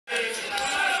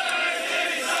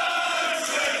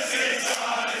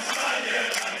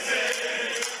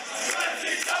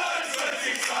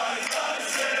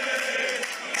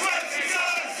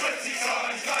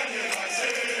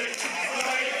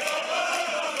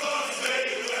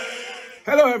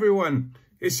Hello everyone,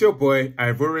 it's your boy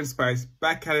Ivorian Spice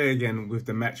back at it again with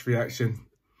the match reaction.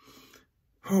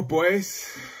 Oh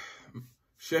boys,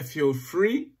 Sheffield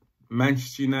 3,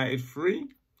 Manchester United 3.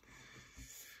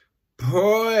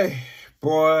 Boy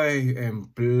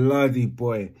and bloody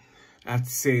boy. I have to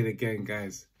say it again,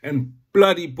 guys. And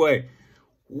bloody boy,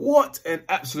 what an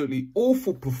absolutely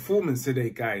awful performance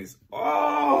today, guys.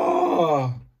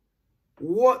 Oh,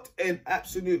 what an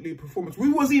absolutely performance. We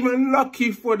was even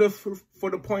lucky for the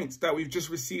points that we've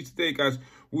just received today, guys.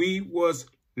 We was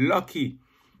lucky.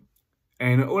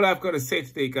 And all I've got to say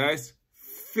today, guys,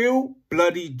 Phil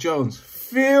bloody Jones.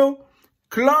 Phil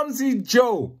Clumsy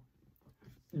Joe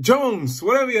Jones,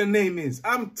 whatever your name is.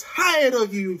 I'm tired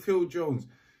of you, Phil Jones.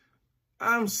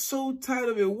 I'm so tired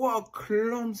of it. What a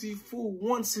clumsy fool.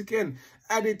 Once again,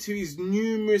 added to his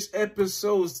numerous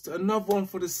episodes. Another one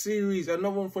for the series.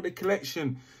 Another one for the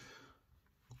collection.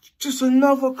 Just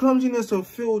another clumsiness of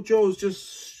Phil Jones.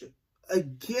 Just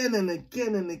again and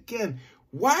again and again.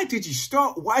 Why did you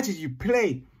start? Why did you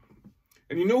play?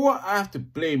 And you know what? I have to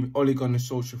blame Ole Gunnar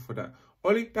Solskjaer for that.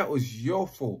 Ole, that was your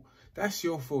fault. That's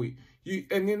your fault.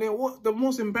 And you know what? The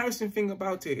most embarrassing thing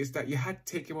about it is that you had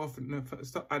to take him off in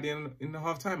the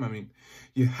half time. I mean,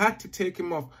 you had to take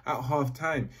him off at half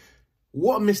time.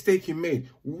 What a mistake you made.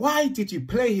 Why did you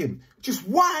play him? Just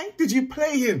why did you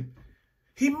play him?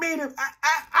 He made him.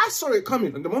 I saw it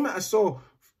coming. And the moment I saw,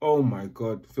 oh my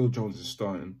God, Phil Jones is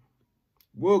starting.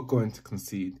 We're going to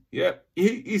concede. Yep,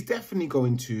 he's definitely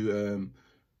going to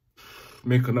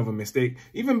make another mistake.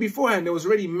 Even beforehand, there was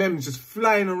already memes just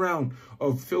flying around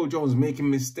of Phil Jones making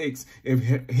mistakes of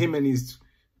him and his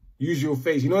usual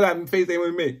face. You know that face they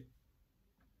would make?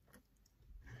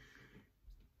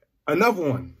 Another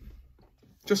one.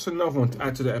 Just another one to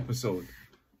add to the episode.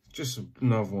 Just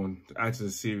another one to add to the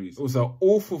series. It was an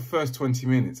awful first 20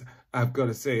 minutes. I've got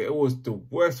to say, it was the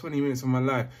worst 20 minutes of my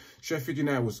life. Sheffield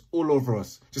United was all over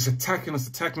us, just attacking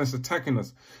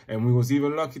us. And we was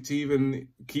even lucky to even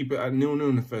keep it at 0-0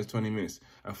 in the first 20 minutes.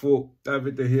 I thought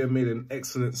David De Gea made an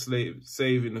excellent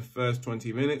save in the first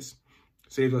 20 minutes.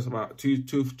 Saved us about two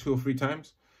or three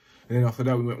times. And then after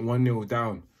that, we went 1-0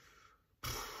 down.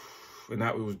 And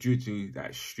that was due to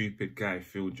that stupid guy,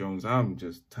 Phil Jones. I'm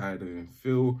just tired of him.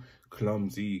 Phil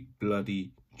Clumsy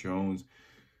Bloody Jones.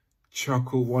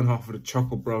 Chuckle, one half of the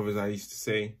Chuckle Brothers, I used to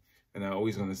say. And I'm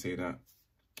always going to say that.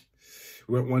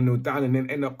 We went 1-0 down and then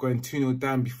end up going 2-0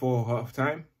 down before half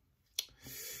time.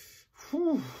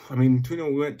 I mean,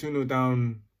 2-0, we went 2-0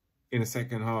 down in the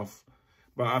second half.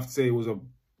 But I have to say it was a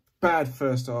bad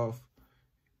first half.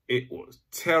 It was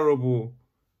terrible.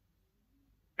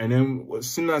 And then as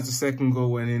soon as the second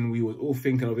goal went in, we was all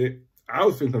thinking of it. I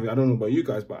was thinking of it. I don't know about you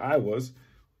guys, but I was.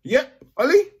 Yep,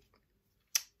 Ollie,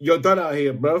 you're done out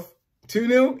here, bruv.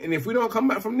 2-0, and if we don't come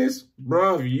back from this,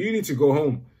 bruv, you need to go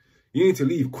home. You need to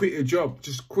leave. Quit your job.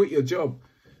 Just quit your job.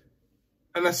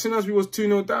 And as soon as we was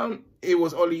 2-0 down, it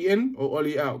was Ollie in or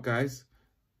Ollie out, guys.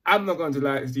 I'm not going to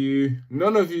lie to you.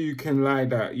 None of you can lie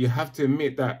that. You have to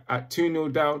admit that at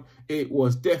 2-0 down, it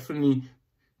was definitely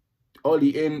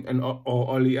Ollie in and or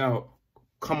Ollie out.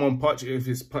 Come on, Poch. If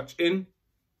it's Poch in,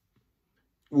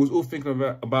 we was all thinking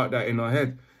about that in our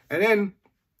head. And then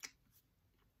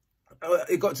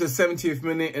it got to the 70th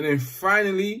minute, and then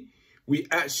finally we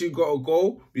actually got a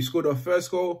goal. We scored our first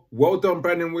goal. Well done,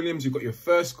 Brandon Williams. You got your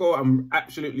first goal. I'm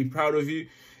absolutely proud of you.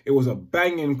 It was a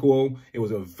banging goal. It was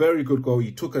a very good goal.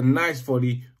 You took a nice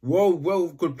volley. Well,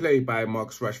 good play by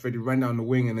Marcus Rashford. He ran down the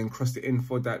wing and then crossed it in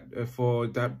for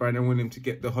that Brandon Williams to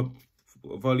get the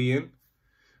volley in.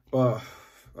 But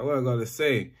what I gotta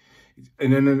say,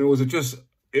 and then it was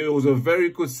a very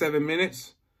good 7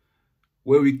 minutes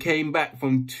where we came back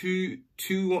from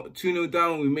 2-0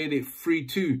 down. We made it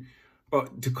 3-2.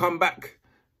 But to come back,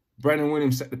 Brandon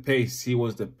Williams set the pace. He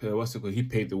was he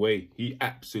paved the way. He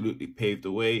absolutely paved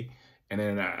the way. And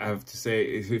then I have to say,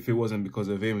 if it wasn't because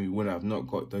of him, we wouldn't have not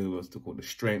got the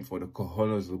strength or the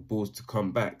cojones, the balls to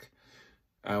come back.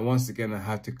 Once again, I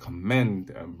have to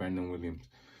commend Brandon Williams.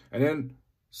 And then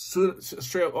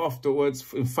straight afterwards,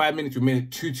 in 5 minutes, we made it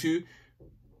 2-2.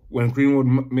 When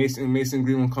Mason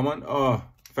Greenwood come on, oh,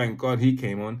 thank God he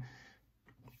came on.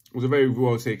 It was a very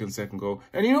well taken second goal.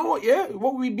 And you know what, yeah?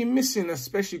 What we've been missing,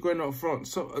 especially going up front.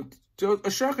 So a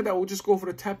striker that will just go for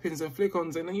the tap-ins and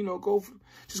flick-ons and then, you know,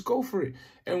 just go for it.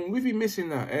 And we've been missing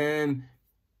that. And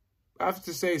I have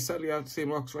to say, sadly, I have to say,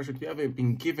 Marcus Rashford, you haven't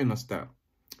been giving us that.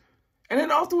 And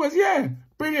then afterwards, yeah,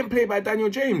 brilliant play by Daniel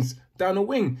James down the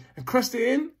wing. And crossed it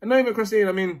in. And not even crossed it in,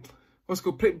 I mean, what's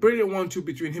called brilliant 1-2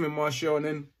 between him and Martial. And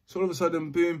then so all of a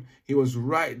sudden, boom, he was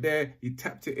right there. He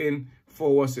tapped it in for,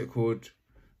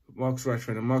 Marcus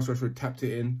Rashford. And Marcus Rashford tapped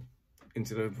it in.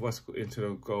 into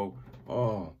the goal.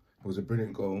 Oh, it was a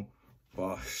brilliant goal.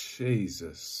 But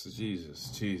Jesus.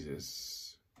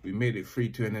 We made it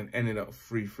 3-2 and then ended up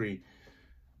 3-3.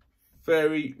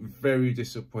 Very, very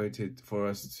disappointed for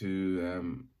us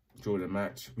to draw the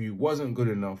match. We wasn't good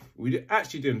enough. We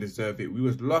actually didn't deserve it. We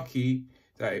was lucky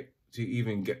that to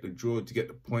even get the draw, to get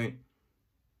the point.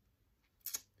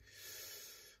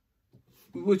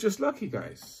 We were just lucky,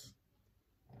 guys.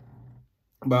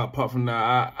 But apart from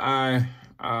that,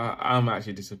 I'm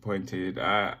actually disappointed.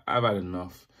 I've had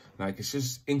enough. Like, it's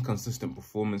just inconsistent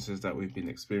performances that we've been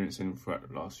experiencing throughout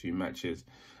the last few matches.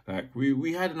 Like,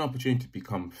 we had an opportunity to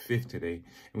become 5th today,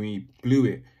 and we blew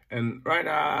it. And right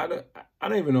now, I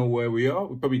don't even know where we are.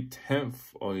 We're probably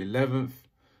 10th or 11th.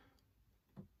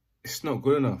 It's not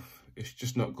good enough. It's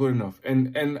just not good enough.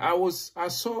 And I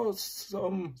saw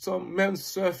some men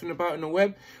surfing about in the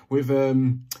web with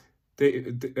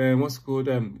what's it called,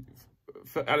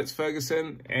 Alex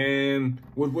Ferguson and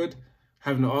Woodward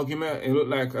having an argument. It looked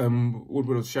like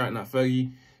Woodward was shouting at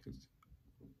Fergie.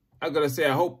 I gotta say,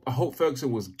 I hope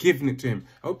Ferguson was giving it to him.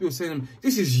 I hope he was saying,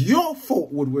 this is your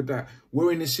fault, Woodward, that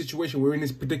we're in this situation, we're in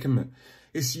this predicament.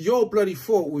 It's your bloody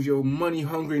fault with your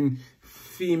money-hungering,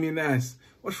 theming ass.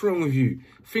 What's wrong with you?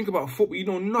 Think about football. You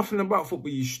know nothing about football,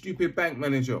 you stupid bank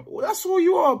manager. Well, that's all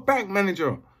you are, bank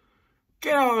manager.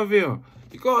 Get out of here.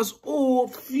 You got us all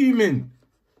fuming,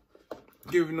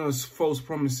 giving us false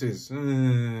promises.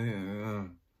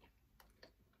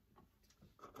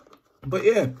 But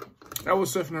yeah, I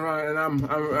was surfing around, and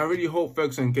I really hope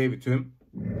Ferguson gave it to him.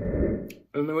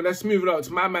 And then let's move it on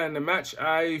to my man in the match.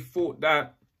 I thought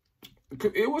that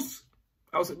I was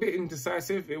a bit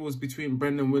indecisive. It was between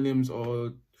Brendan Williams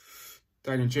or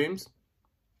Daniel James.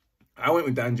 I went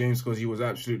with Dan James because he was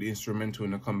absolutely instrumental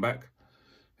in the comeback.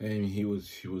 And he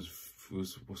was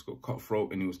what's called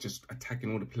cutthroat, and he was just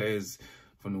attacking all the players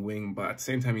from the wing. But at the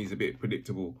same time, he's a bit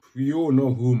predictable. We all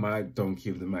know who my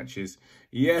donkey of the match is.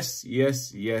 Yes.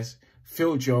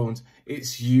 Phil Jones,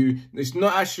 it's you. It's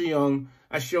not Ashley Young.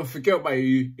 Ashley Young, forget about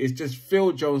you. It's just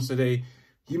Phil Jones today.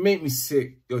 You make me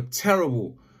sick. You're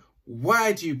terrible.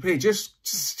 Why do you play?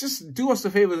 Just do us a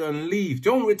favor and leave.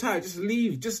 Don't retire. Just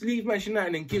leave. Just leave Manchester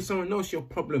United and give someone else your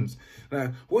problems.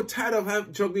 Like, we're tired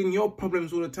of juggling your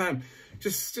problems all the time.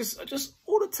 Just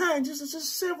all the time.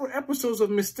 Just several episodes of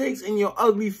mistakes in your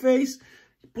ugly face.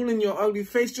 Pulling your ugly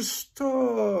face. Just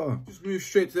move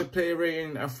straight to the player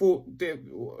rating. I thought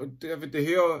David De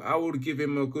Gea, I would give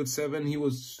him a good 7. He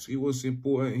was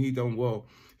important. He done well.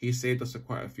 He saved us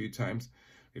quite a few times.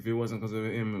 If it wasn't because of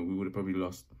him, we would have probably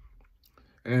lost.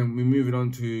 And we're moving on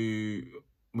to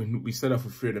when we set up for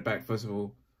 3 at the back. First of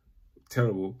all,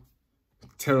 terrible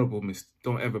miss.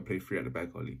 Don't ever play 3 at the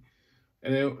back, Ollie.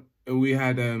 And then we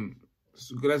had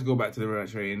so let's go back to the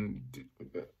match rating.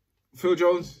 Phil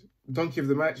Jones, donkey of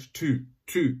the match, 2.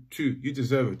 You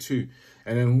deserve a 2.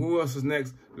 And then who else was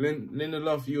next?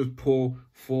 Lindelof, he was poor,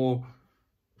 4.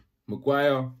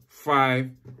 Maguire,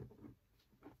 5.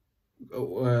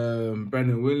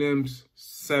 Brandon Williams,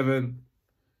 7.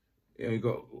 Yeah, we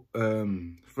got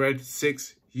Fred,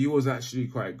 6. He was actually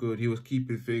quite good. He was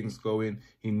keeping things going.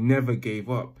 He never gave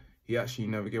up. He actually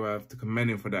never gave up. I have to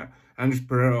commend him for that. Andres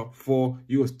Pereira, 4.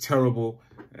 He was terrible.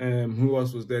 Who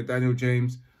else was there? Daniel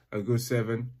James, a good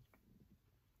 7.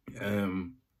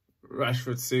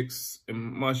 Rashford, 6.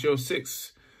 And Martial,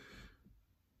 6.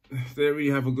 They really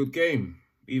have a good game.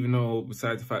 Even though,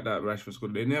 besides the fact that Rashford's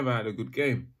good, they never had a good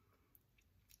game.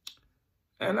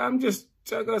 And I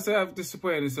gotta say, I'm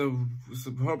disappointed. It's a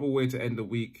horrible way to end the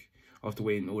week after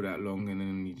waiting all that long, and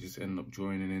then you just end up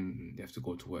drawing, and then you have to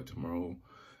go to work tomorrow,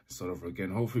 start over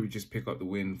again. Hopefully, we just pick up the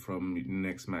win from the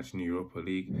next match in the Europa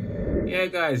League. Yeah,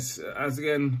 guys. As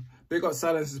again, big up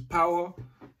Silence's Power.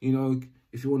 You know,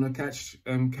 if you want to catch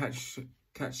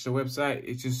the website,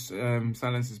 it's just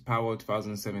Silence's Power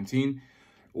 2017.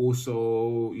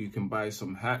 Also, you can buy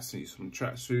some hats, some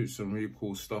tracksuits, some really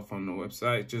cool stuff on the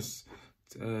website. Just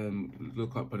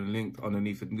look up on the link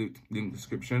underneath the link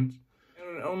description.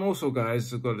 And also,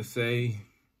 guys, I've got to say,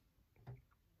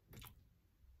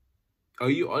 are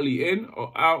you Ollie in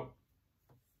or out,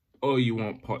 or you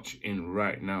want Poch in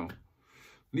right now?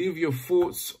 Leave your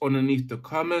thoughts underneath the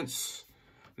comments.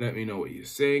 Let me know what you're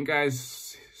saying,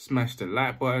 guys. Smash the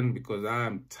like button, because I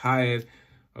am tired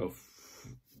of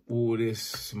all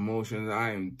this emotions.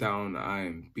 I am down. I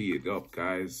am beat up,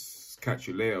 guys. Catch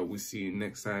you later. We'll see you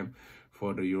next time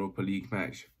for the Europa League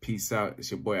match. Peace out.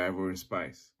 It's your boy Ivor and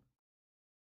Spice.